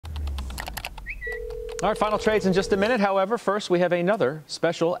All right, final trades in just a minute. However, first we have another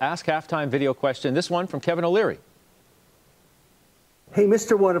special Ask Halftime video question. This one from Kevin O'Leary. Hey,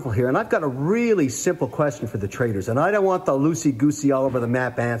 Mr. Wonderful here, and I've got a really simple question for the traders, and I don't want the loosey-goosey all over the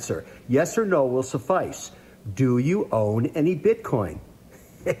map answer. Yes or no will suffice. Do you own any Bitcoin?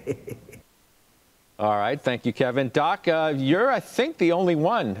 All right, thank you, Kevin. Doc, you're, I think, the only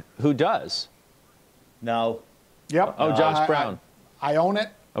one who does. No. Yep. Oh, Josh Brown. I own it.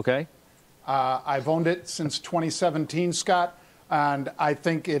 Okay. I've owned it since 2017, Scott, and I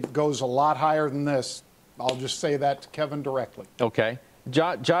think it goes a lot higher than this. I'll just say that to Kevin directly. Okay.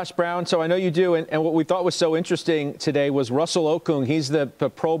 Josh Brown, so I know you do, and what we thought was so interesting today was Russell Okung. He's the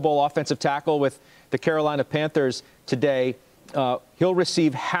Pro Bowl offensive tackle with the Carolina Panthers today. He'll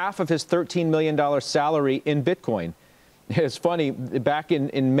receive half of his $13 million salary in Bitcoin. It's funny, back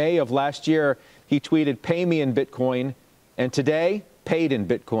in May of last year, he tweeted, "Pay me in Bitcoin," and today, "Paid in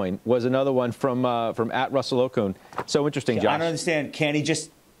Bitcoin" was another one from at Russell Okung. So interesting, Josh. I don't understand. Can't he just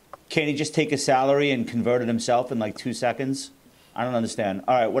take a salary and convert it himself in like 2 seconds? I don't understand.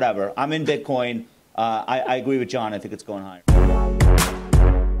 All right, whatever. I'm in Bitcoin. I agree with John. I think it's going higher.